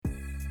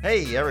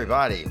Hey,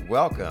 everybody.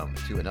 Welcome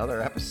to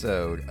another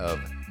episode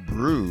of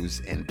Brews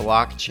and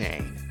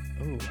Blockchain.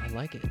 Oh, I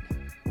like it.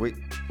 We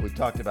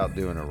talked about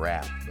doing a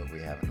rap, but we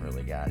haven't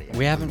really got it yet.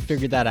 We haven't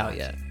figured that out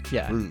yet.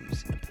 Yeah.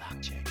 Brews and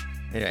Blockchain.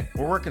 Anyway,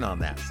 we're working on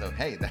that. So,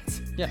 hey, that's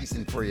a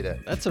reason for you to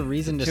That's a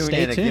reason to tune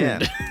stay in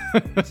tuned.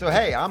 again. So,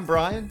 hey, I'm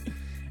Brian.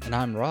 And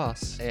I'm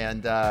Ross.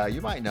 And you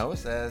might know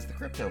us as the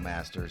Crypto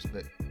Masters,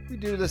 but we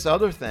do this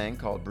other thing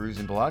called Brews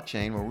and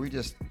Blockchain where we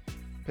just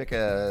pick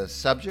a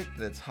subject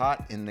that's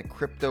hot in the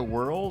crypto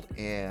world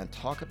and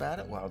talk about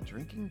it while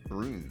drinking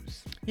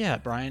brews. Yeah,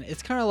 Brian.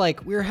 It's kind of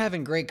like we were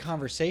having great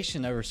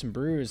conversation over some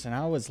brews, and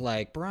I was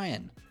like,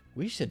 Brian,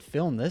 we should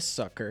film this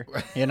sucker,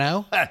 you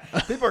know?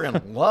 People are going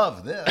to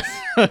love this.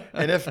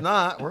 And if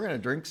not, we're going to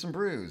drink some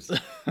brews.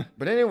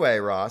 But anyway,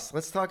 Ross,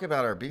 let's talk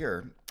about our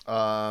beer.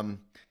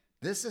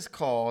 This is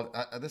called,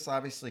 this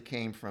obviously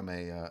came from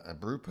a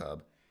brew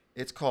pub.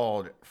 It's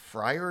called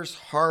Friar's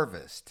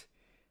Harvest,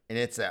 and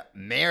it's a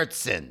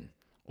Märzen.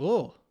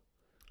 Oh.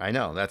 I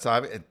know.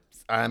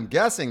 I'm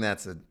guessing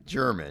that's a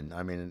German.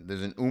 I mean,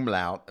 there's an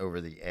umlaut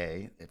over the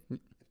A, if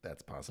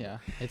that's possible. Yeah,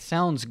 it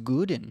sounds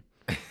good.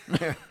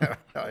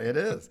 It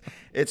is.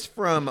 It's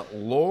from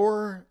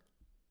Lore,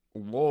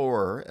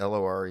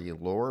 L-O-R-E,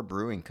 Lore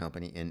Brewing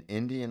Company in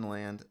Indian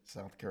Land,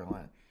 South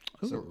Carolina.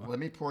 Ooh. So let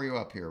me pour you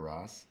up here,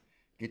 Ross.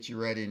 Get you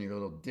ready in your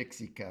little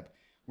Dixie cup.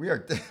 We are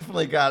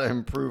definitely got to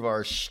improve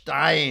our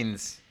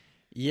steins.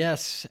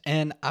 Yes,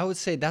 and I would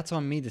say that's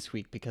on me this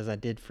week because I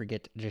did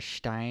forget the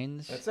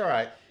steins. That's all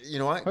right. You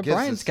know what? But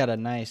Brian's got a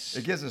nice...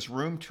 It gives us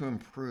room to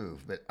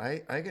improve, but I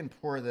can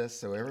pour this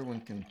so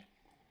everyone can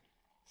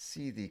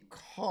see the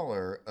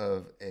color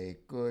of a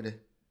good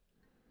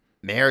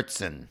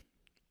Märzen.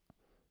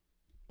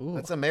 Ooh.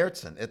 That's a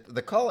Märzen.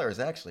 The color is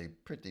actually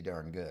pretty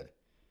darn good.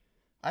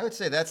 I would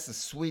say that's the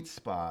sweet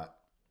spot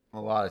a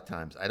lot of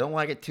times. I don't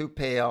like it too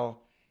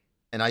pale,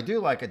 and I do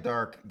like a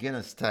dark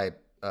Guinness type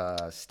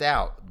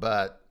stout,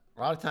 but a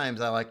lot of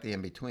times I like the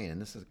in between,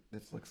 and this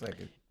looks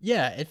like it.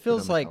 Yeah, it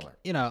feels like color.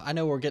 I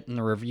know we're getting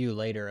the review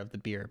later of the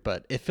beer,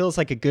 but it feels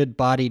like a good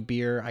bodied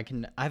beer. I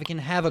can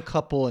have a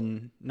couple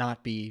and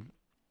not be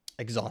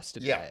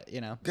exhausted by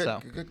it.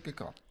 Good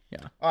call.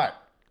 Yeah. All right.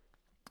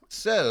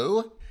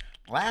 So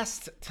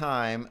last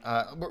time,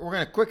 we're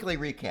going to quickly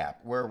recap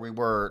where we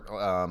were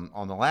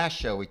on the last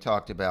show. We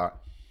talked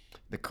about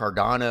the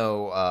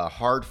Cardano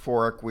hard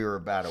fork. We were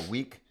about a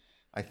week,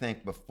 I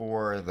think,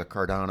 before the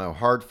Cardano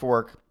hard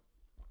fork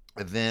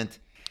event.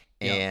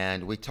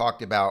 And we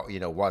talked about,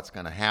 what's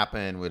going to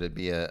happen. Would it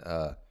be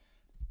a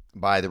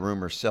buy the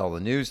rumor, sell the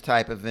news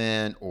type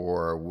event,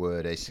 or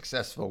would a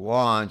successful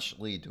launch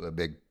lead to a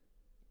big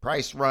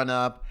price run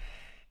up?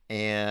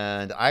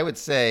 And I would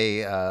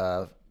say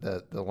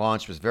the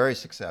launch was very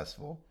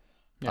successful.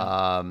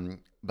 Yeah.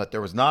 But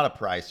there was not a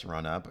price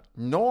run up,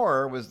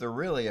 nor was there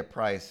really a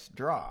price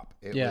drop.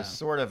 It was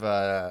sort of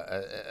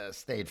a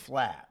stayed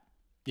flat.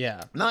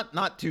 Yeah.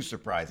 Not too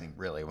surprising,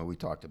 really, when we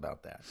talked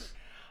about that.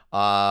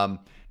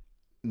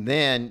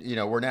 Then,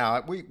 we're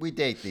now, we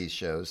date these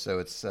shows, so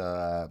it's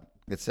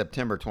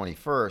September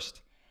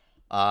 21st.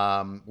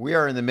 We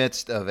are in the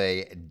midst of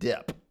a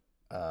dip,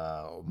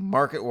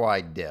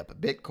 market-wide dip,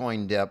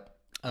 Bitcoin dip,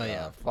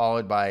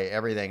 followed by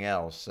everything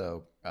else.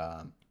 So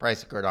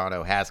price of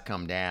Cardano has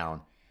come down,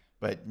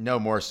 but no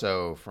more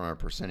so from a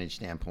percentage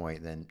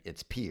standpoint than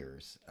its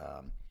peers.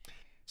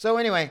 So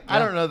anyway, I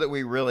don't know that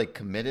we really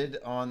committed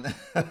on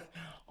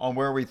on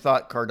where we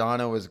thought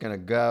Cardano was going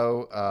to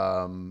go,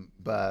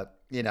 but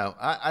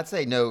I'd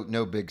say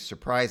no big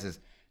surprises.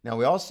 Now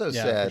we also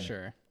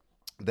said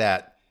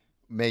that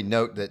made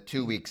note that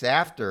 2 weeks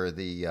after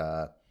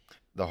the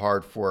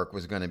hard fork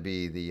was going to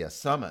be the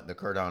summit, the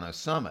Cardano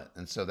summit,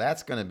 and so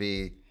that's going to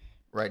be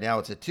right now.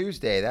 It's a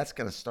Tuesday. That's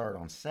going to start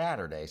on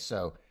Saturday.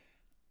 So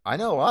I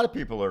know a lot of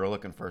people are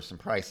looking for some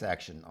price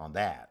action on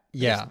that.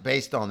 Yeah,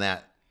 based on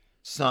that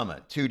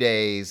summit, 2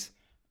 days.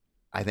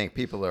 I think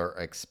people are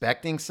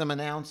expecting some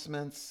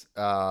announcements.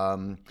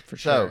 For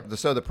sure.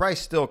 So the price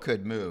still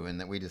could move,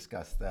 and that we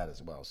discussed that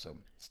as well. So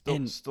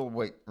still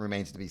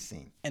remains to be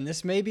seen. And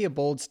this may be a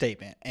bold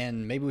statement,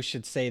 and maybe we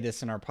should say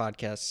this in our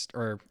podcast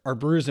or our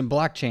Brews and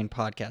Blockchain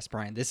podcast,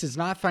 Brian. This is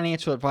not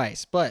financial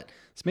advice, but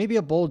this may be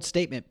a bold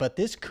statement, but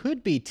this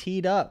could be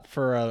teed up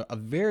for a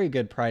very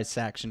good price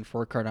action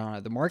for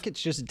Cardano. The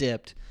market's just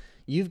dipped.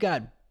 You've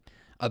got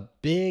a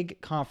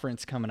big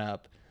conference coming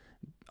up.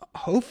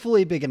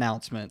 Hopefully big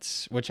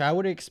announcements, which I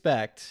would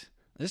expect.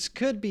 This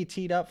could be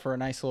teed up for a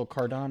nice little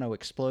Cardano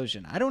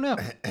explosion. I don't know.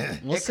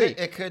 We'll see.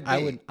 It could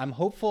be. I'm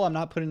hopeful. I'm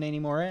not putting any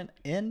more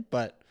in,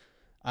 but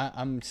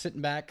I'm sitting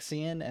back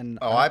seeing. And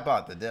I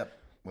bought the dip.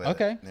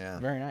 Okay. Yeah.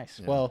 Very nice.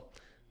 Yeah. Well.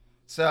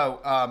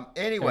 So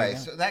anyway,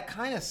 so that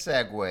kind of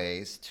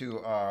segues to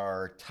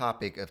our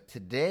topic of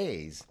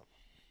today's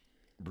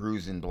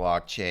Brews and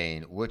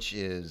Blockchain, which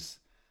is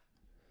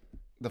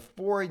the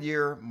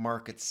 4-year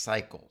market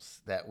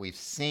cycles that we've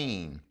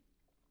seen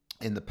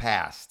in the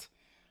past,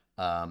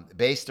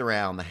 based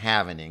around the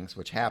halvenings,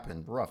 which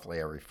happened roughly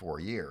every 4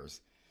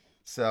 years.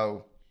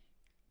 So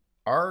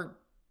our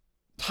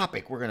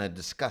topic we're going to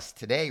discuss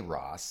today,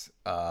 Ross,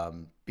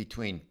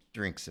 between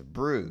drinks of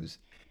brews,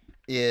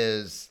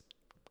 is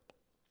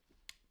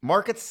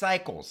market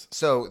cycles.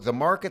 So the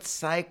market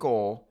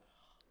cycle,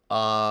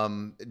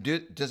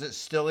 does it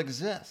still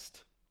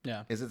exist?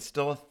 Yeah. Is it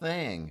still a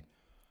thing?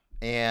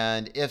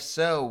 And if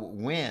so,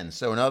 when?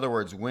 So in other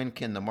words, when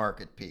can the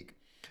market peak?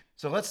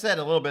 So let's set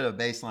a little bit of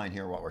baseline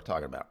here, what we're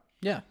talking about.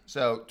 Yeah.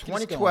 So Get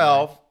us going,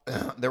 2012,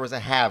 there was a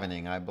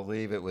halvening. I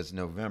believe it was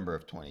November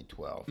of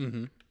 2012.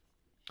 Mm-hmm.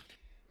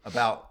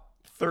 About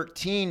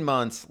 13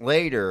 months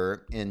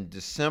later, in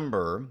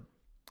December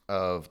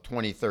of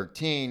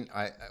 2013,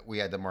 we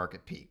had the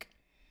market peak.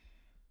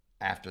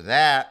 After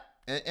that,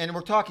 and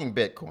we're talking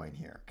Bitcoin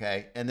here,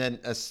 okay? And then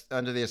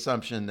under the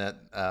assumption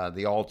that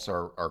the alts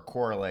are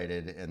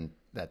correlated, and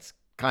that's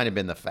kind of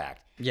been the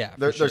fact. Yeah,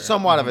 There's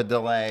somewhat of a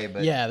delay,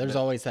 but yeah, there's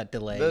always that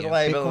delay. the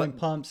delay, but- Bitcoin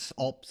pumps,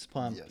 alts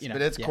pump. yes, You know,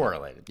 but it's yeah.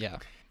 correlated. Yeah.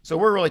 So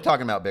we're really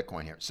talking about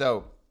Bitcoin here.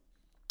 So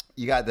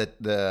you got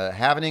the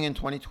halvening in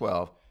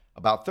 2012.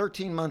 About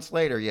 13 months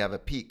later, you have a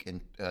peak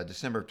in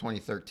December of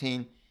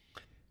 2013.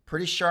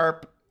 Pretty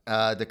sharp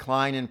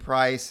decline in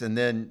price, and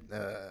then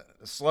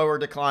slower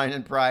decline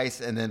in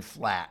price, and then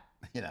flat.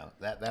 You know,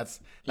 that's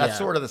Yeah.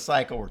 sort of the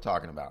cycle we're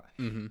talking about.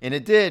 Mm-hmm. And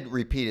it did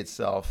repeat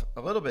itself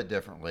a little bit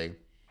differently.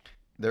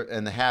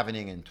 And the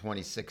halvening in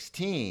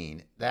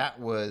 2016, that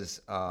was,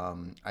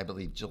 I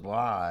believe,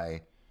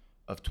 July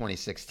of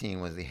 2016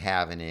 was the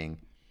halvening.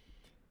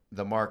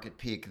 The market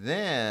peak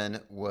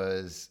then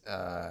was,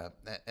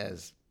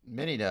 as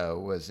many know,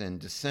 was in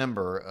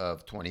December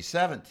of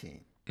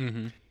 2017.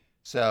 Mm-hmm.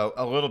 So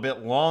a little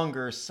bit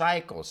longer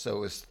cycle. So it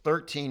was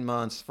 13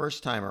 months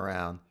first time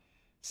around.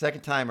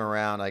 Second time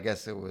around, I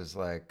guess it was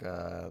like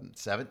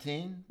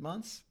 17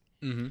 months,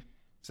 Mm-hmm.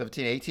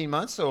 17, 18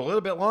 months. So a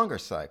little bit longer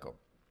cycle.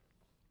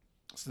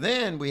 So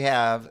then we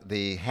have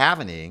the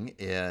halvening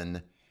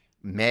in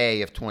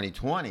May of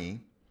 2020.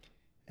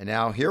 And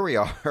now here we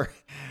are.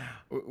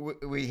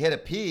 We hit a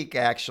peak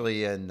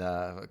actually in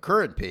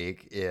current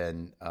peak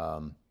in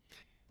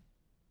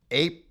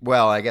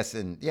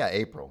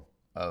April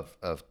of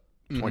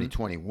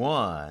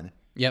 2021.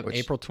 Yep.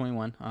 April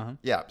 21. Uh-huh.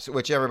 Yeah, so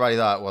which everybody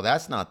thought, well,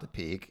 that's not the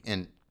peak,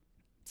 and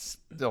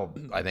still,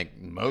 I think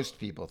most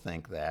people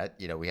think that.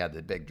 You know, we had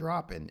the big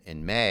drop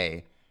in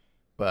May,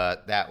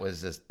 but that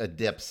was a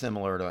dip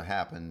similar to what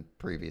happened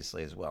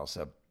previously as well.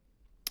 So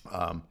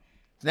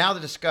now the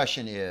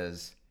discussion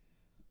is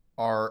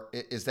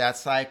that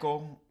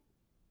cycle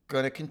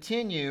going to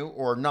continue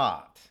or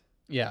not?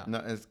 Yeah.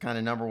 No, it's kind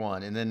of number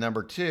one. And then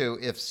number two,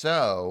 if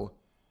so,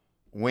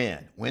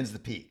 when? When's the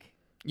peak?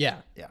 Yeah,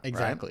 Yeah,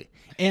 exactly.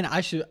 And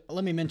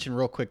let me mention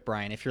real quick,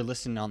 Brian, if you're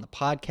listening on the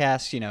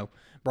podcast, you know,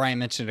 Brian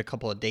mentioned a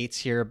couple of dates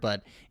here,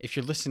 but if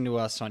you're listening to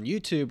us on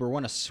YouTube or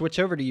want to switch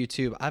over to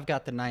YouTube, I've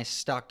got the nice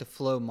stock to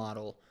flow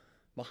model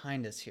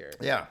behind us here.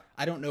 Yeah.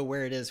 I don't know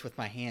where it is with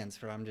my hands,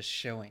 but I'm just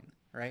showing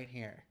right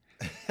here.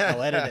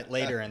 I'll edit it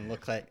later and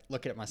look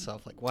at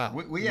myself like, wow.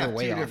 We have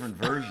two different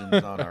versions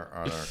on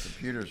our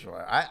computers.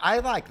 I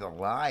like the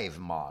live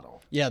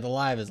model. Yeah, the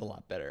live is a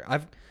lot better.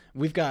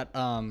 We've got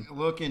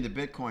Look into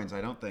Bitcoins.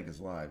 I don't think is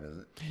live, is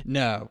it?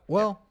 no.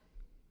 Well,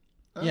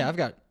 Oh. yeah, I've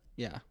got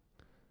yeah.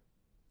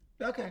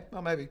 Okay,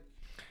 well maybe.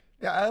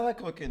 Yeah, I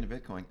like looking into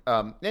Bitcoin.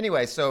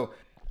 Anyway, so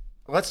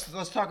let's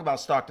talk about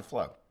stock to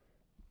flow.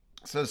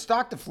 So the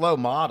stock to flow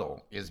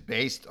model is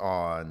based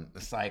on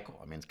the cycle.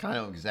 I mean, it's kind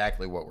of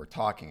exactly what we're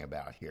talking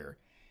about here.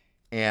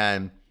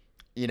 And,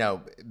 you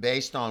know,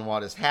 based on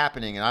what is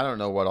happening, and I don't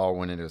know what all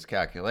went into his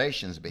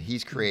calculations, but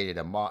he's created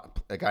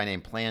a guy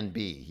named Plan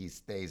B. He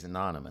stays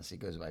anonymous. He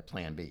goes by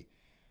Plan B.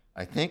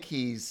 I think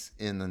he's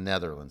in the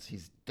Netherlands.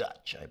 He's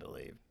Dutch, I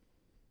believe.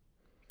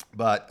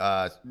 But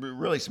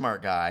really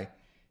smart guy.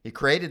 He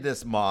created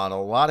this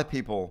model. A lot of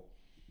people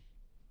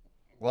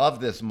love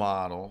this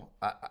model.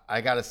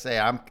 I got to say,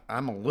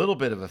 I'm a little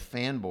bit of a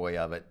fanboy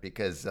of it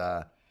because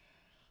I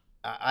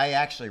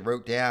actually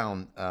wrote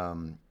down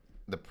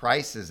the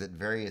prices at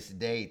various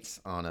dates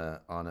on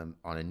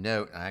a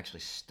note. I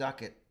actually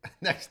stuck it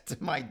next to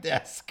my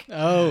desk.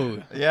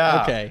 Oh,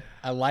 Yeah. Okay,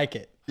 I like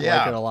it. I Yeah.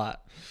 like it a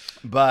lot.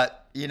 But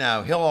you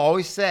know, he'll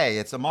always say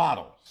it's a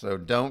model, so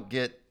don't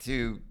get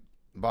too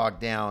bogged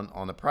down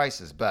on the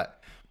prices.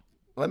 But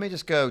let me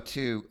just go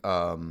to.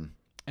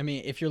 I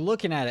mean, if you're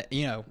looking at it,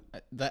 you know,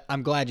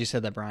 I'm glad you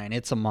said that, Brian.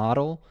 It's a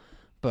model,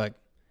 but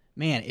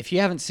man, if you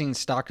haven't seen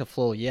stock to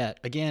flow yet,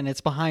 again,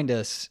 it's behind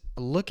us.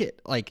 Look at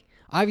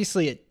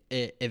obviously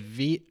it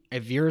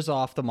veers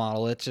off the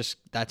model.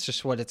 That's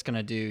just what it's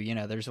gonna do. You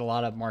know, there's a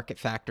lot of market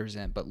factors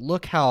in, but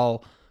look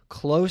how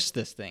close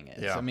this thing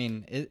is. Yeah. I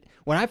mean,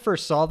 when I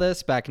first saw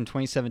this back in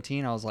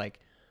 2017, I was like,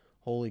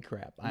 holy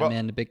crap, I'm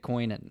into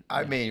Bitcoin. And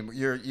I mean,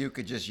 you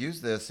could just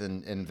use this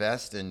and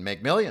invest and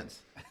make millions.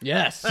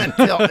 yes.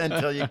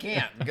 until you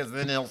can't, because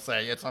then they'll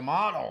say it's a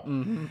model.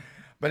 Mm-hmm.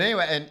 But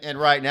anyway, and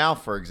right now,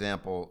 for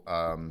example,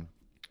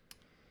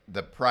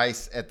 the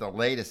price at the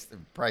latest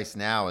price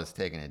now is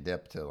taking a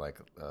dip to like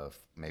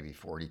maybe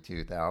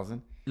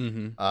 42,000.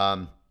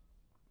 Mm-hmm.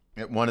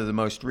 At one of the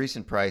most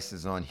recent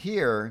prices on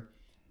here,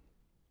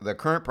 the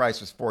current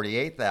price was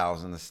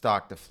 48,000. The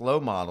stock to flow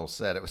model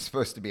said it was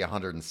supposed to be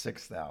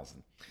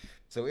 106,000.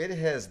 So it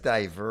has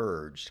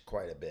diverged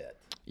quite a bit.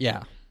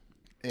 Yeah.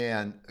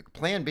 And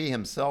Plan B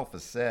himself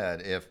has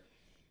said if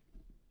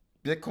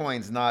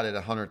Bitcoin's not at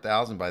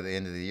 100,000 by the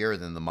end of the year,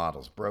 then the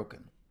model's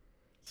broken.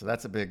 So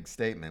that's a big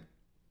statement,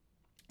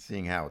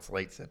 seeing how it's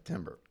late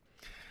September.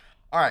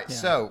 All right, Yeah.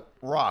 so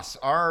Ross,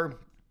 our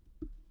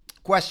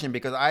question,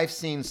 because I've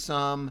seen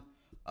some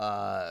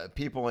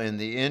people in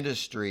the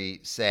industry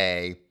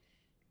say,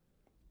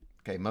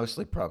 okay,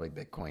 mostly probably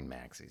Bitcoin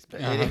maxis,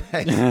 but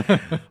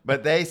anyways,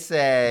 but they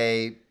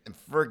say,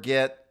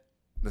 forget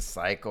the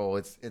cycle.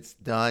 It's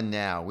done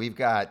now. We've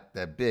got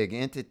the big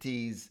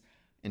entities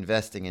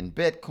investing in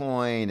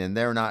Bitcoin, and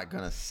they're not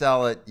going to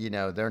sell it.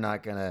 They're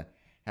not going to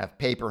have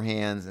paper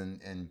hands,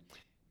 and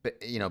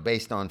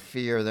based on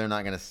fear, they're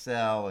not going to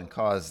sell and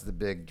cause the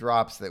big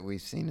drops that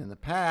we've seen in the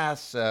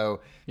past.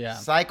 So Yeah.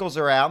 cycles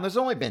are out, and there's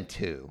only been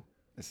two.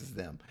 This is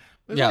them.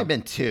 There's only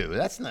been two.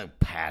 That's no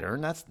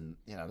pattern. That's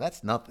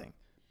nothing.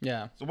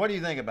 Yeah. So what do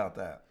you think about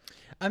that?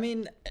 I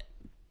mean,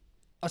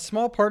 a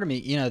small part of me,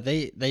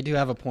 they do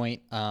have a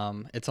point.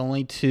 It's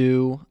only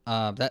two.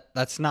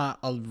 That's not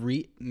a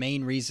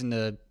main reason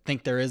to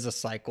think there is a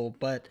cycle,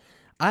 but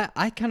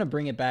I kind of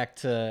bring it back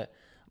to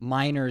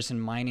miners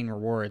and mining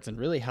rewards and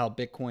really how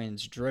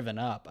Bitcoin's driven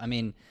up. I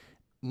mean,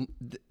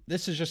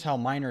 this is just how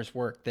miners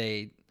work.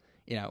 They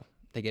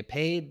get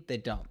paid, they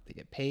dump. They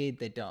get paid,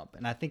 they dump.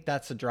 And I think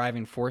that's the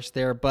driving force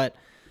there. But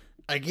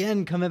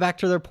again, coming back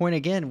to their point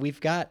again, we've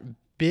got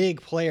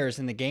big players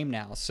in the game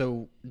now.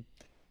 So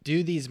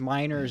do these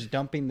miners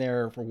dumping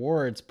their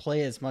rewards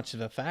play as much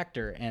of a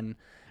factor? And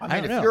I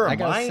don't know. If you're a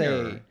gotta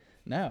miner, say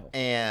no.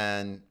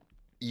 and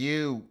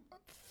you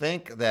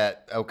think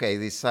that, okay,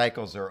 these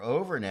cycles are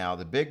over now,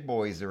 the big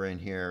boys are in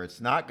here, it's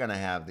not going to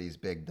have these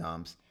big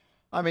dumps.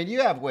 I mean,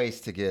 you have ways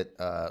to get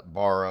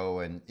borrow,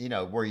 and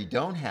where you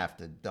don't have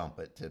to dump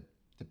it to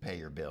pay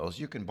your bills.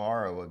 You can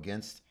borrow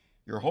against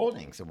your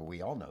holdings, and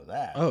we all know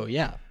that. Oh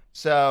yeah.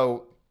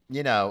 So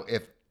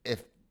if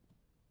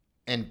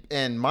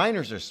and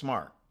miners are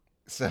smart,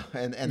 so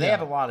and they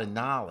have a lot of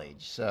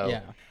knowledge. So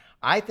Yeah.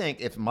 I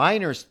think if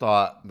miners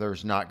thought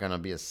there's not going to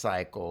be a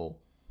cycle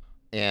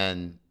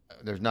and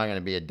there's not going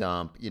to be a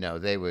dump,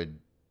 they would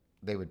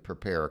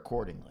prepare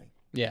accordingly.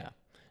 Yeah,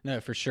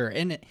 no, for sure.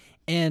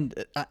 And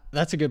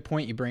that's a good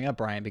point you bring up,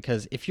 Brian,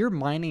 because if you're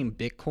mining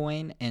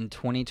Bitcoin in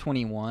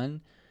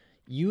 2021,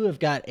 you have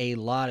got a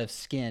lot of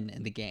skin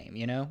in the game.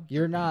 You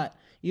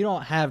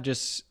don't have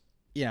just,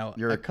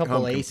 You're a couple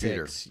home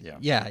computer. ASICs.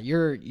 Yeah.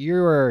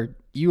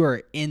 You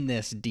are in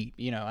this deep.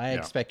 I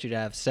expect you to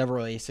have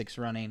several ASICs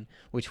running,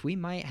 which we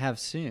might have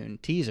soon.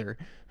 Teaser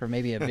for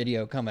maybe a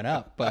video coming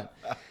up, but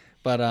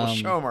We'll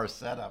show them our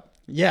setup.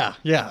 Yeah.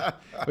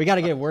 We got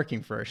to get it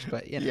working first,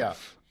 but Yeah.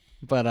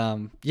 But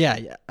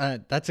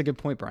that's a good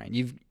point,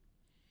 Brian.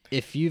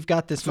 If you've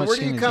got this So much where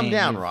do skin you in the come game,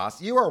 down,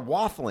 Ross? You are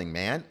waffling,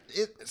 man.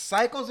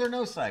 Cycles or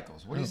no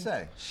cycles? What do you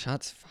say?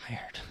 Shots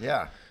fired.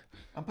 Yeah,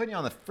 I'm putting you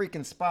on the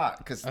freaking spot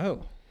because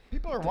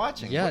people are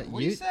watching. Yeah, what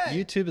do you say?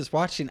 YouTube is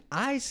watching.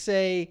 I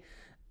say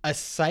a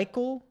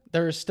cycle.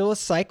 There is still a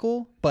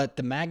cycle, but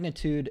the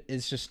magnitude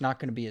is just not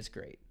going to be as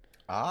great.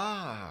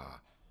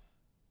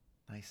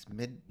 Nice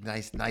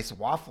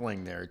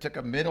waffling there. It took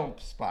a middle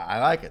spot. I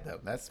like it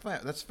though. That's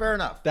fair. That's fair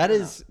enough. That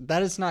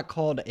is not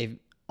called a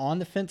on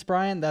the fence,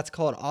 Brian. That's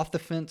called off the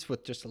fence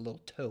with just a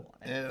little toe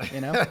on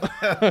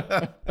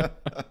it.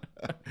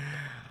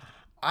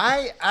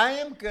 I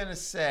am gonna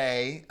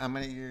say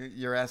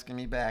you're asking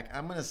me back.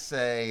 I'm gonna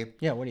say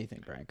Yeah. What do you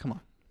think, Brian? Come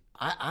on.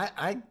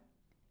 I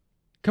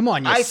Come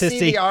on, you I sissy. see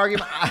the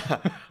argument.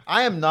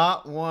 I am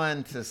not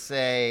one to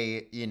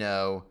say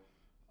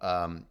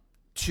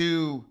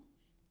two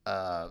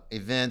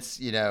events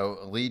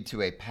lead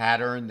to a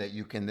pattern that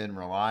you can then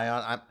rely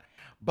on.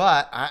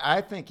 But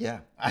I think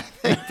I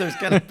think there's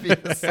going to be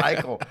a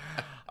cycle.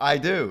 I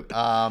do,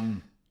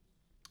 and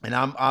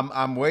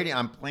I'm waiting.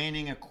 I'm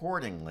planning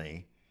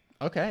accordingly.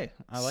 Okay,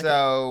 I like it.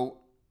 So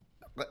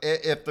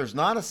if there's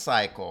not a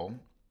cycle,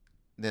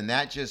 then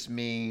that just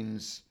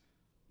means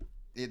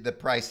the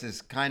price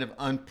is kind of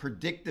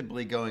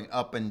unpredictably going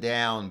up and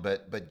down,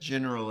 but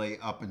generally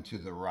up and to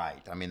the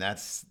right. I mean,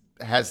 has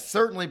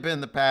certainly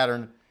been the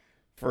pattern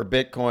for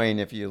Bitcoin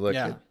if you look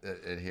at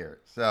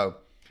here. So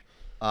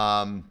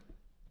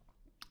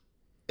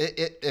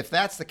if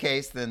that's the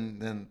case,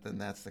 then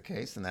that's the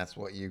case, and that's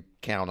what you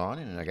count on,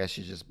 and I guess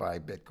you just buy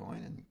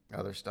Bitcoin and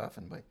other stuff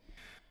and buy.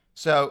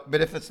 So,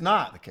 but if it's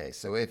not the case,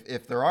 so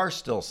if there are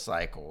still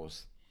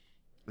cycles,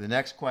 the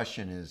next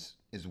question is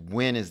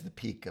when is the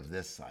peak of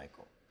this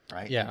cycle,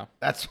 right? Yeah.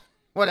 That's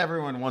what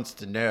everyone wants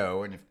to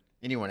know, and if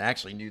anyone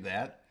actually knew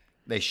that,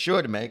 they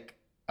should make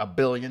 $1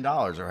 billion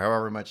or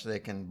however much they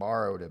can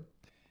borrow to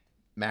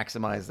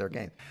maximize their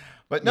gain.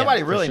 But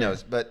nobody really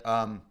knows. But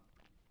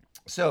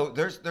so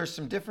there's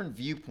some different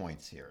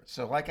viewpoints here.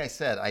 So like I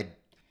said,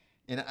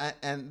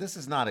 and this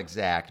is not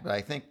exact, but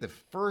I think the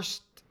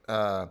first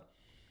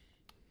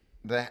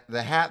the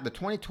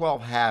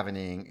 2012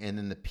 halvening and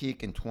then the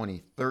peak in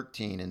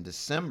 2013 in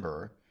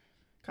December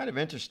kind of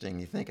interesting.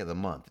 You think of the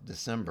month,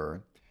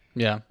 December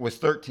Yeah. was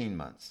 13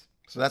 months.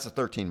 So that's a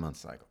 13-month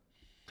cycle.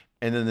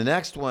 And then the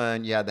next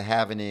one, you had the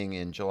halvening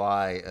in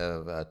July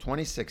of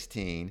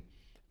 2016.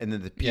 And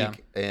then the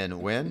peak in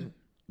when?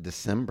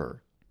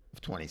 December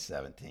of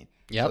 2017.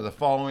 Yep. So the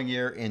following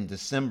year in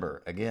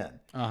December again.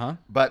 Uh-huh.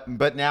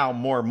 But now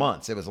more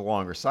months. It was a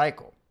longer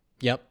cycle.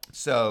 Yep.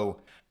 So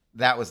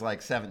that was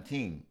like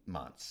 17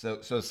 months.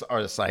 So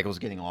are the cycles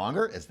getting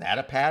longer? Is that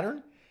a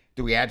pattern?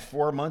 Do we add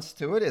 4 months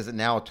to it? Is it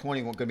now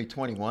going to be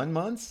 21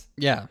 months?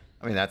 Yeah.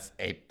 I mean, that's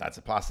a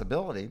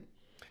possibility.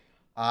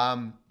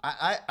 I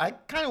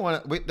kind of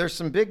want to. There's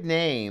some big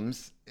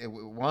names.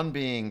 One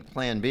being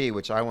Plan B,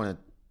 which I want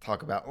to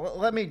talk about. Well,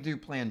 let me do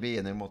Plan B,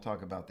 and then we'll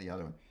talk about the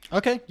other one.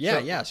 Okay. Yeah.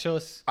 So, yeah. Show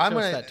us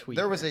that tweet.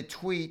 There was a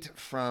tweet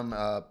from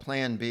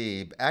Plan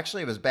B.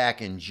 Actually, it was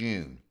back in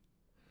June.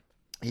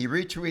 He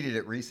retweeted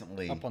it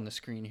recently. Up on the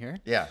screen here.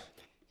 Yeah,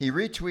 he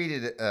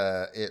retweeted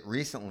it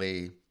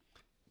recently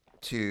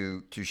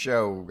to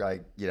show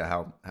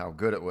how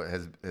good it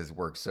has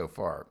worked so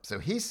far. So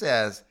he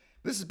says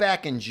this is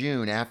back in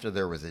June after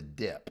there was a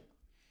dip,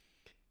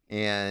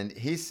 and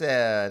he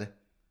said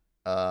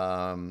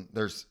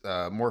there's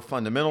a more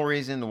fundamental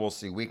reason that we'll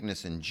see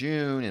weakness in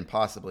June and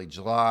possibly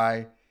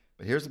July.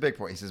 But here's the big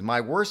point. He says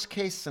my worst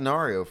case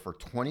scenario for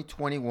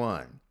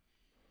 2021,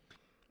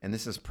 and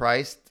this is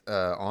priced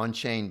on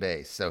chain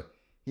base. So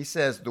he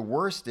says the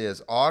worst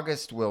is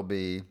August will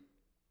be.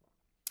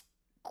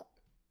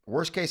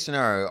 Worst case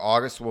scenario,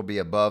 August will be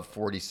above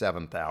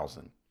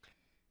 47,000.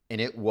 And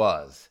it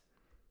was,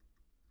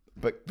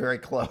 but very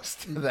close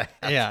to that.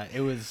 Yeah, it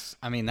was.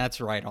 I mean,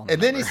 that's right on the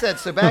And then he number. said,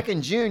 so back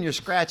in June, you're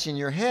scratching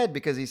your head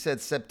because he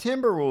said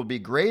September will be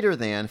greater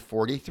than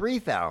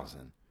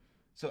 43,000.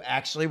 So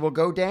actually will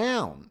go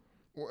down,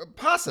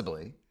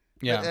 possibly.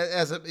 Yeah.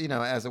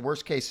 As a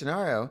worst case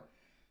scenario.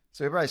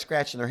 So everybody's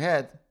scratching their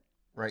head.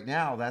 Right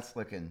now, that's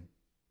looking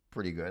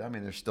pretty good. I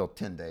mean, there's still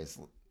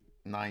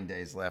 9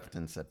 days left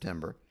in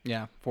September.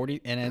 Yeah, 40,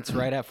 and it's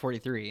right at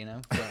 43. You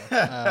know, so,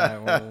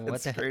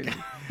 what the crazy.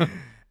 heck?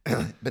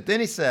 But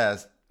then he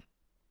says,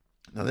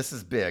 "Now this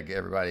is big.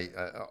 Everybody,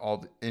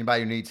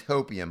 anybody who needs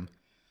hopium,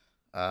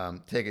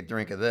 take a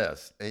drink of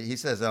this." He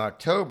says in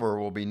October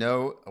will be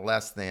no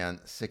less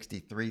than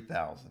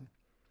 63,000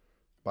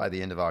 by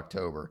the end of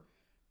October.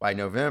 By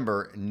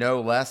November, no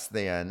less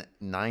than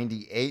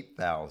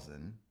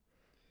 98,000.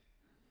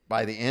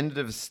 By the end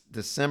of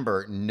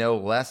December, no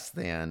less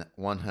than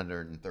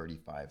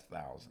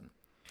 135,000.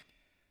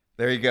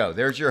 There you go.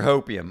 There's your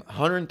hopium.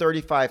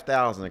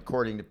 135,000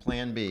 according to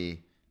Plan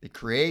B, the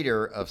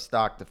creator of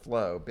Stock to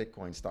Flow,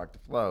 Bitcoin Stock to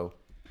Flow.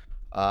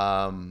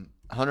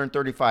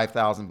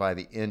 135,000 by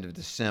the end of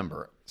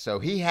December. So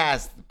he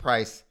has the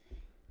price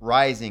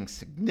rising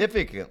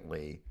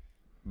significantly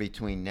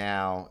between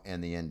now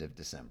and the end of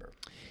December.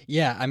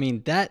 Yeah, I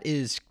mean that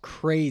is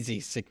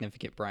crazy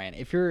significant, Brian.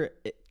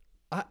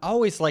 I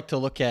always like to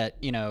look at,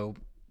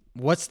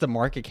 what's the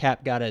market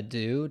cap got to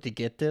do to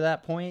get to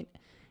that point?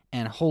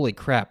 And holy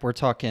crap, we're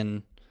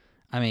talking,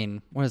 I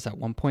mean, what is that,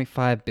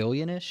 1.5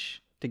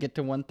 billion-ish to get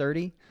to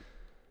 130?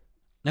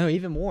 No,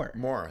 even more.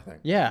 More, I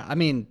think. Yeah, I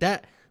mean,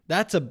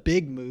 that's a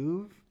big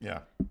move.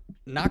 Yeah.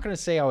 Not going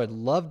to say I would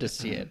love to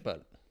see it,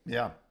 but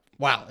Yeah.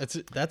 wow,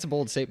 that's a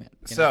bold statement.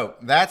 So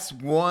that's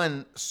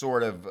one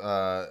sort of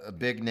a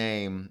big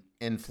name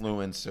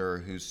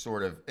influencer who's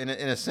sort of, in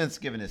a sense,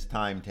 given his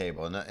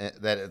timetable, and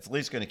that it's at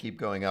least going to keep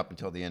going up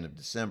until the end of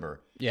December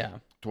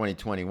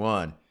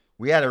 2021.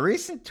 We had a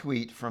recent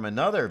tweet from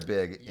another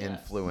big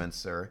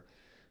influencer,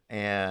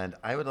 and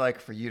I would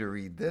like for you to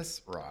read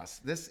this, Ross.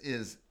 This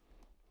is,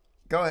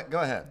 go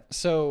ahead.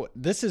 So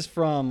this is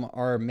from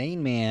our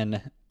main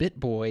man,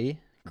 BitBoy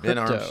Crypto. Ben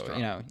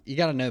Armstrong. You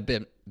got to know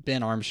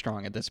Ben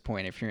Armstrong at this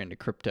point if you're into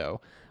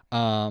crypto.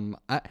 And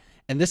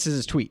this is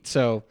his tweet.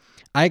 So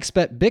I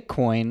expect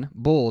Bitcoin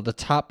bull to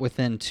top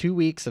within 2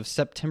 weeks of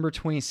September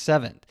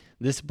 27th.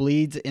 This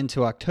bleeds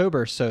into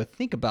October, so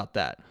think about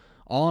that.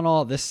 All in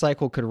all, this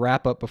cycle could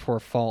wrap up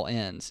before fall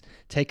ends.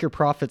 Take your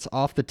profits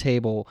off the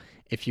table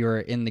if you're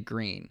in the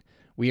green.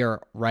 We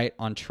are right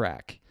on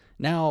track.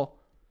 Now,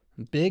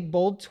 big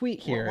bold tweet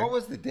here. What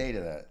was the date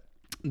of that?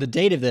 The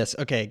date of this,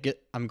 okay,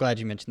 I'm glad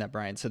you mentioned that,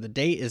 Brian. So the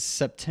date is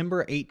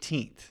September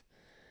 18th.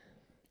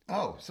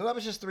 Oh, so that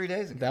was just 3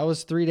 days ago. That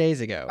was 3 days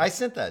ago. I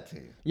sent that to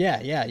you.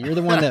 Yeah, you're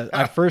the one that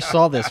I first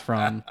saw this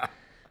from.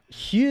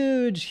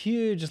 Huge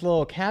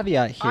little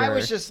caveat here. I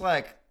was just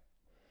like,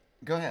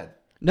 go ahead.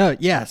 No,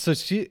 yeah, so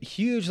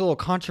huge little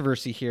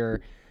controversy here.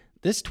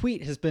 This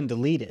tweet has been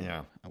deleted.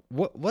 Yeah.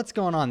 What's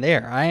going on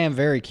there? I am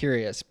very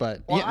curious,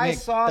 but I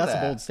saw that's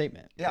that. a bold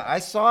statement. Yeah, I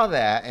saw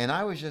that, and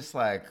I was just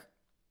like,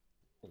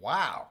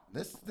 wow,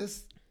 this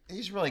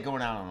he's really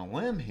going out on a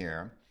limb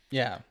here.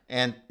 Yeah.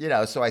 And,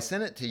 so I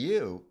sent it to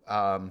you.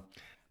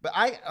 But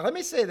let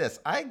me say this.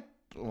 I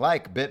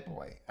like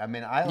BitBoy. I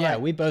mean,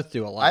 we both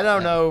do a lot. I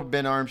don't know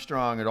Ben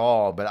Armstrong at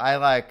all, but I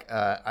like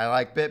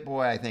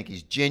BitBoy. I think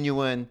he's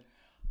genuine.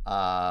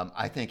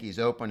 I think he's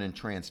open and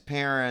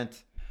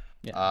transparent.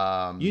 Yeah.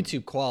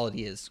 YouTube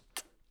quality is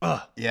Oh,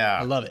 I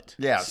Yeah. love it.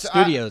 Yeah.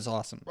 Studio is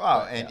awesome.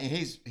 Wow. But, And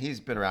yeah. he's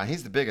been around.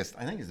 He's the biggest.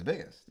 I think he's the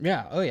biggest.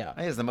 Yeah. Oh yeah.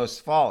 He has the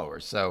most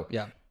followers. So,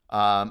 Yeah.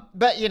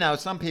 but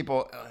some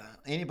people,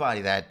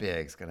 anybody that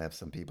big is gonna have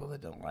some people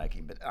that don't like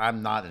him. But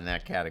I'm not in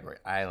that category.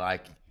 I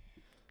like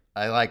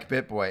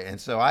BitBoy, and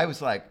so I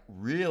was like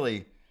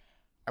really,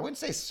 I wouldn't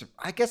say,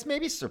 I guess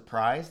maybe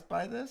surprised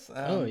by this.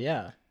 Oh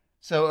yeah.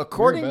 So We were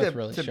according both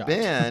really to shocked.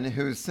 Ben,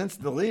 who's since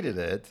deleted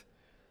it,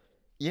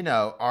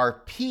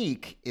 our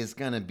peak is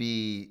going to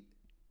be,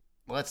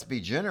 let's be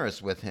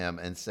generous with him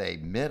and say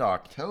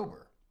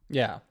mid-October.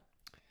 Yeah.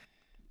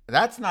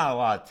 That's not a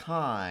lot of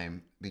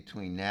time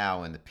between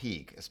now and the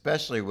peak,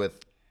 especially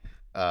with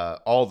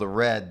all the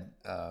red,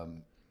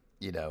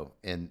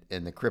 in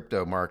the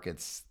crypto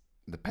markets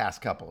the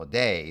past couple of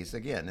days.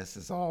 Again, this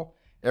is all,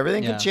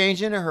 everything can Yeah.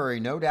 change in a hurry,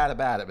 no doubt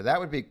about it, but that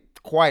would be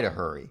quite a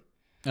hurry.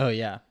 Oh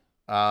yeah.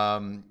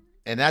 And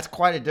that's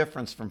quite a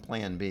difference from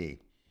Plan B.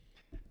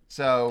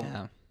 So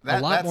Yeah. that,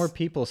 a lot that's, more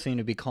people seem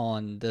to be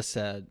calling this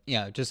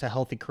just a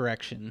healthy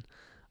correction.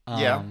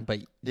 Yeah.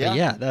 But Yeah.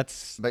 yeah,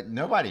 that's but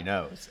nobody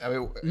knows. I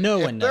mean, No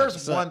if one there's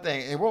knows. one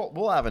thing, and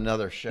we'll have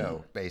another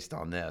show based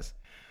on this.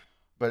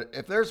 But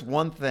if there's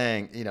one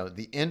thing,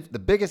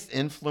 the biggest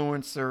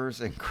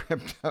influencers in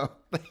crypto,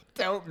 they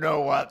don't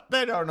know what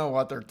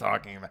they're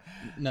talking about.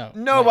 no.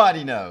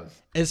 Nobody knows.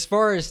 As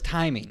far as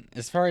timing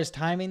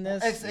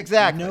this,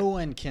 Exactly. no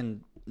one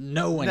can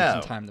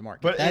No. time the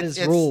market. But That it's-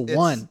 is rule it's-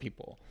 one,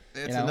 people.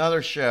 It's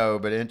another show,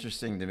 but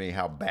interesting to me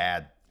how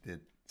bad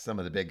some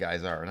of the big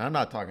guys are, and I'm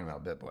not talking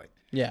about BitBoy.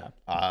 Yeah.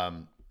 All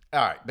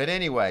right, but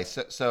anyway,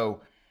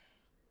 so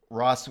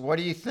Ross, what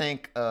do you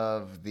think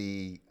of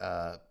the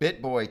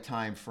BitBoy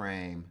time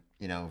frame,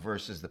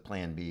 versus the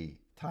Plan B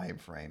time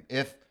frame?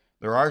 If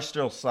there are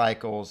still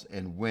cycles,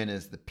 and when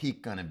is the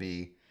peak going to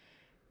be?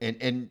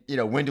 And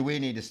when do we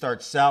need to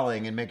start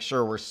selling and make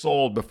sure we're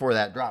sold before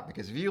that drop?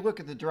 Because if you look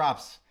at the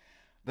drops,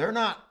 they're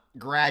not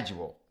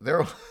gradual.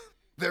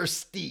 They're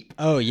steep.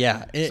 Oh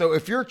yeah. So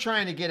if you're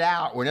trying to get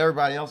out when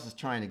everybody else is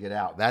trying to get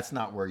out, that's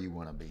not where you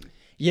want to be.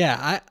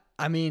 Yeah,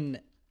 I mean,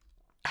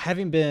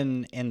 having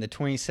been in the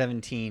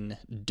 2017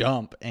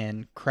 dump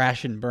and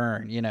crash and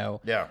burn,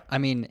 Yeah. I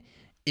mean,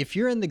 if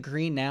you're in the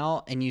green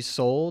now and you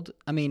sold,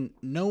 I mean,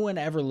 no one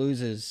ever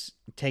loses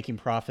taking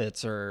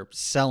profits or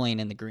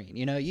selling in the green.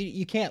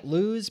 You can't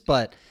lose,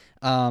 but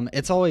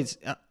it's always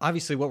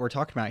obviously what we're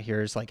talking about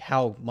here is like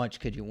how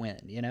much could you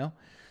win,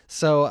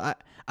 So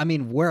I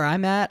mean, where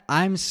I'm at,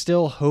 I'm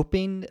still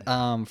hoping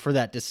for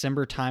that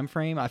December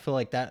timeframe. I feel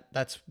like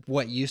that's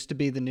what used to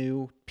be the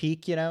new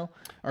peak,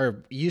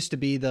 or used to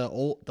be the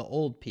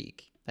old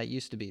peak. That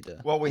used to be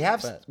the Well, we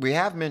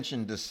have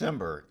mentioned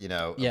December,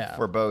 Yeah.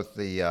 for both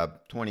the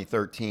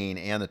 2013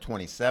 and the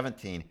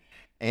 2017,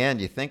 and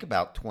you think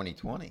about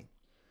 2020.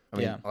 I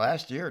mean, Yeah.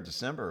 last year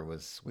December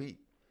was sweet.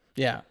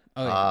 yeah.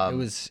 Oh yeah,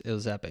 it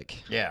was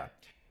epic. Yeah.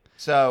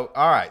 So,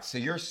 all right. So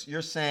you're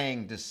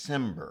saying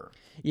December.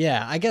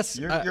 Yeah, I guess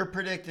You're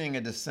predicting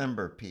a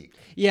December peak.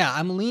 yeah,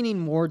 I'm leaning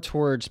more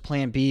towards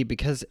Plan B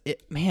because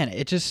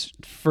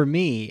for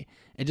me,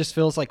 it just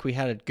feels like we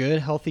had a good,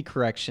 healthy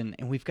correction,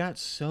 and we've got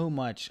so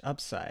much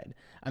upside.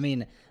 I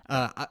mean,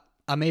 I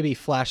maybe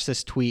flash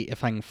this tweet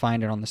if I can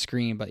find it on the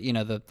screen, but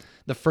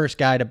the first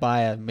guy to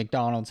buy a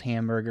McDonald's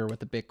hamburger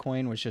with a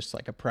Bitcoin was just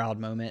like a proud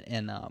moment,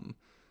 and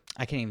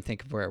I can't even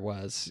think of where it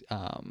was.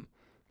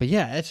 But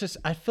yeah, it's just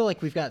I feel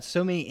like we've got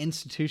so many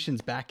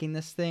institutions backing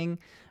this thing,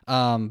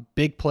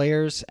 big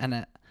players, and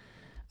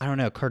I don't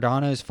know.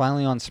 Cardano's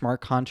finally on smart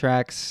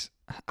contracts.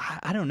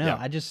 I don't know.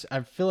 Yeah.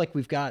 I feel like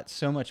we've got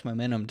so much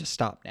momentum to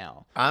stop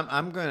now.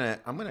 I'm gonna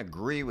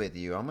agree with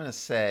you. I'm gonna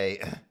say,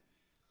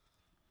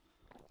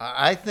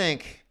 I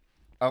think.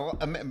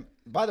 I mean,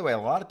 by the way, a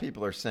lot of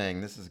people are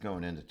saying this is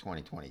going into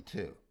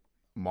 2022.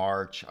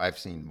 March. I've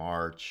seen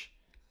March.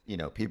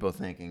 People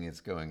thinking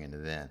it's going into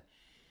then.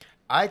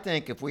 I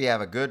think if we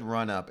have a good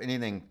run up,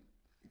 anything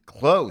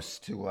close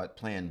to what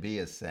Plan B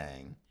is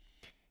saying,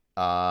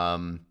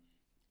 I'm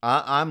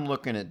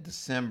looking at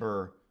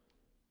December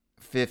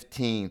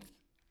 15th,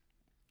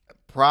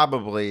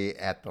 probably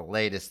at the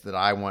latest that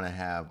I want to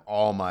have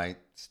all my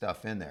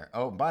stuff in there.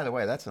 Oh, by the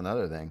way, that's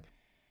another thing.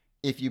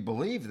 If you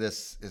believe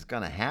this is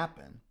going to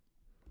happen,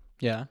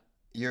 Yeah.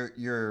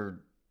 you're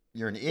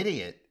an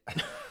idiot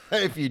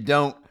if you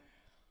don't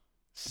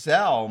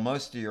sell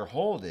most of your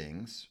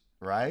holdings,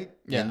 right?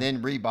 Yeah. And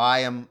then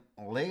rebuy them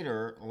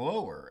later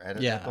lower at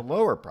the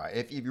lower price.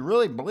 If you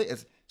really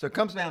believe, so it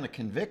comes down to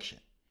conviction.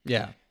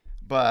 Yeah.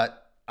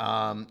 But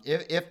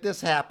if this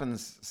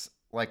happens,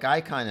 like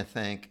I kind of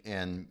think,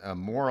 and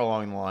more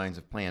along the lines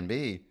of Plan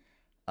B,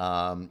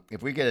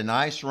 if we get a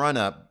nice run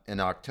up in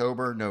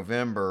October,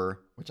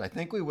 November, which I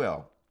think we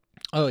will.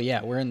 Oh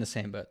yeah, we're in the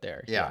same boat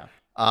there. Yeah.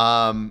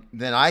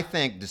 Then I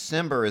think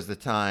December is the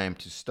time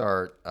to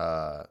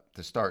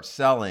start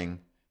selling,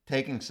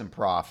 taking some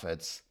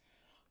profits,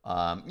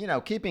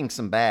 keeping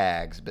some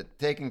bags, but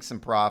taking some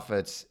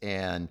profits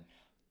and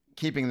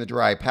keeping the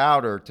dry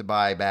powder to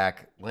buy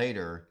back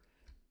later,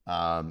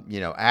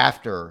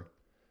 after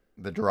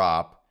the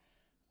drop,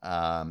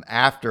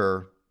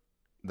 after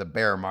the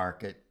bear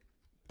market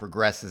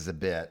progresses a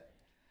bit.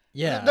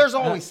 Yeah. There's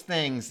always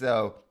things,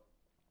 though.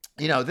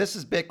 This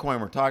is Bitcoin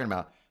we're talking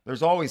about.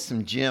 There's always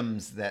some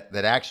gems that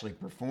actually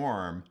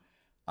perform,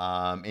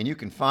 and you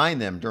can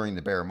find them during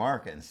the bear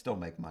market and still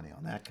make money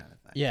on that kind of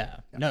thing. Yeah,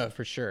 no,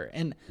 for sure.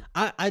 And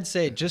I'd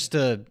say, just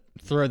to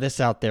throw this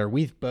out there,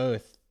 we've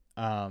both,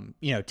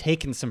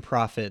 taken some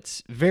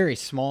profits, very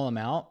small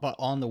amount, but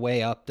on the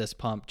way up this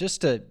pump,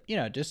 just to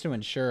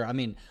ensure. I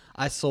mean,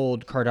 I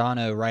sold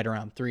Cardano right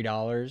around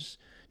 $3,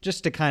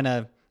 just to kind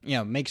of,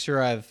 make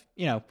sure I've,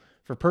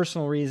 for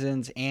personal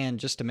reasons and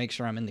just to make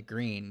sure I'm in the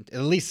green,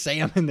 at least say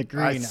I'm in the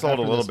green. I sold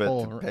a little bit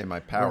whole to pay my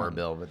power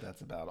bill, but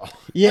that's about all.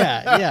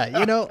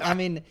 Yeah. I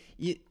mean,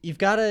 you've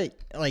got to,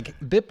 like,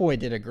 BitBoy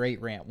did a great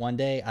rant one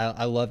day.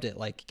 I loved it.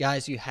 Like,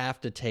 guys, you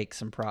have to take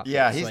some profits.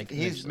 Yeah,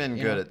 he's been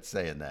good at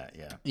saying that.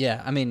 Yeah.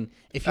 Yeah, I mean,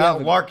 if you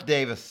have Lark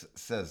Davis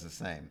says the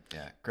same.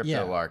 Yeah, Crypto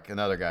Yeah. Lark,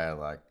 another guy I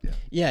like. Yeah.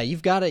 Yeah,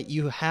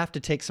 you have to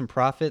take some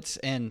profits.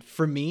 And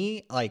for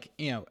me, like,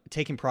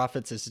 taking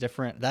profits is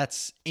different.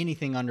 That's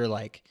anything under,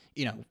 like,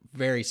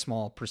 very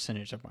small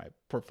percentage of my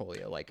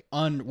portfolio, like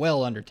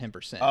well under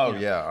 10%. Oh,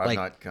 yeah. I've like,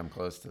 not come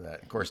close to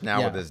that. Of course,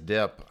 now with this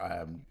dip,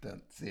 I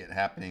don't see it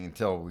happening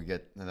until we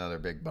get another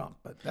big bump.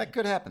 But that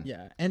could happen.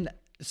 Yeah. And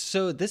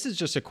so this is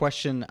just a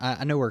question.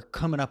 I know we're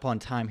coming up on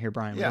time here,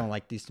 Brian. We Yeah. don't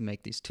like these to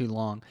make these too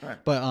long.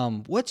 Right. But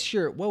what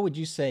would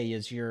you say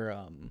is your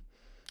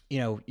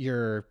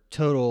your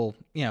total,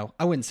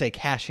 I wouldn't say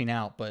cashing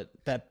out, but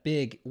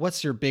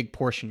what's your big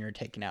portion you're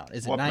taking out?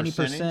 Is it What 90%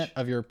 percentage?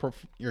 of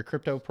your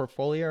crypto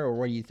portfolio, or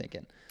what are you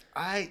thinking?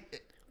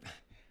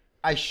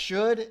 I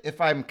should, if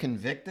I'm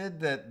convicted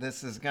that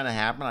this is going to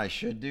happen, I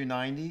should do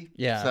 90.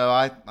 Yeah. So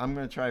I'm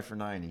going to try for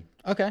 90.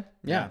 Okay.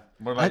 Yeah.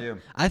 What about you?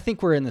 I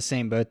think we're in the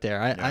same boat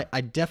there.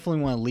 I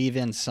definitely want to leave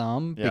in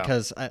some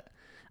because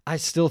I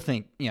still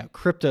think,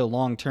 crypto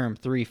long term,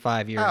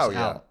 3-5 years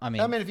out. I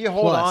mean, if you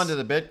hold on to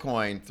the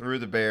Bitcoin through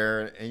the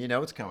bear, and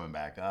it's coming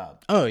back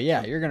up. Oh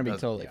yeah, you're gonna be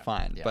totally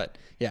fine. Yeah. But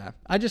yeah,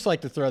 I just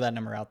like to throw that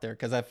number out there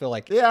because I feel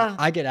like Yeah.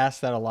 I get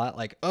asked that a lot.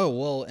 Like, oh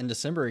well, in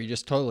December you're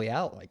just totally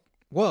out. Like,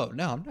 whoa,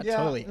 no, I'm not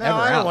totally No, ever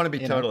I don't out, want to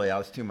be totally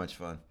out. It's too much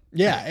fun.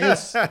 Yeah,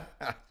 it's.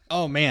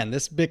 Oh man,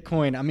 this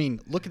Bitcoin. I mean,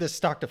 look at this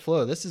stock to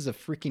flow. This is a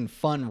freaking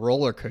fun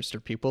roller coaster,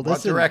 people.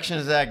 What direction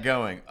is that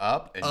going?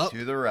 Up and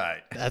to the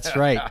right. That's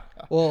right.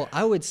 Well,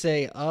 I would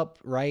say up,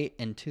 right,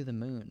 and to the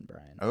moon,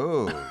 Brian.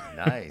 Oh,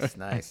 nice.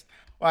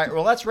 All right,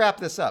 well, let's wrap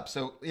this up.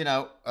 So,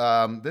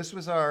 this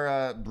was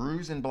our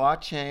Brews and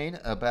Blockchain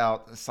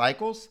about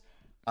cycles.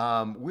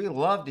 We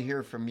love to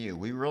hear from you.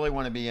 We really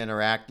want to be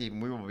interactive,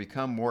 and we will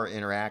become more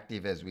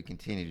interactive as we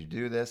continue to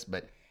do this.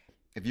 But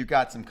if you've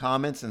got some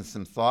comments and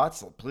some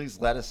thoughts, please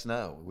let us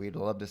know. We'd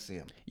love to see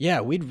them.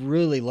 Yeah, we'd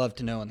really love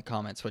to know in the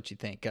comments what you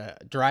think.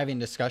 Driving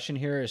discussion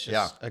here is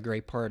just a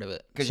great part of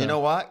it. Because you know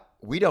what?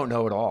 We don't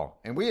know it all,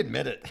 and we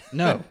admit it.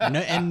 No,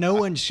 and no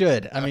one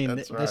should. I mean,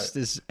 That's right. This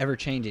is ever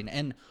changing.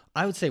 And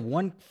I would say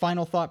one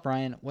final thought,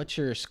 Brian. What's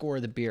your score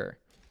of the beer?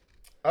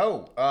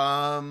 Oh,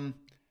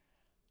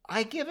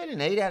 I give it an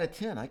 8 out of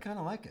 10. I kind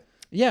of like it.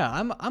 Yeah,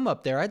 I'm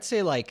up there. I'd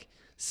say like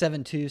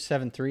 7.2,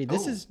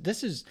 7.3.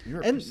 This is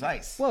You're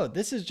precise. Whoa,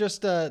 this is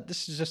just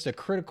a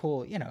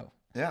critical. Yeah,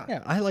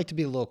 I like to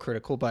be a little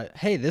critical, but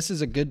hey, this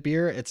is a good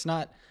beer. It's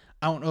not.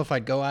 I don't know if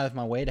I'd go out of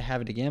my way to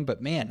have it again,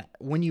 but man,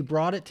 when you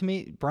brought it to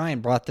me, Brian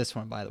brought this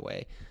one, by the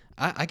way.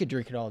 I could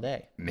drink it all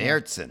day.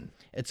 Märzen.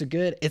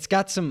 It's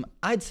got some,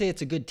 I'd say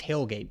it's a good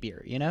tailgate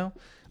beer,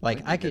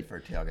 Like I could for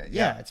a tailgate.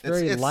 Yeah, it's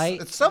very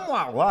light. It's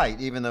somewhat light,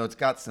 even though it's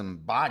got some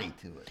body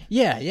to it.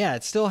 Yeah,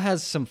 it still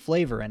has some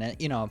flavor in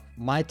it.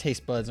 My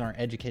taste buds aren't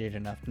educated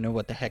enough to know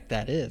what the heck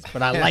that is,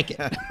 but I like it.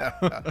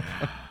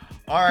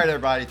 All right,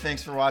 everybody.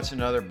 Thanks for watching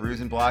another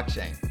Brews and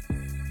Blockchain.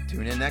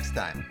 Tune in next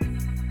time.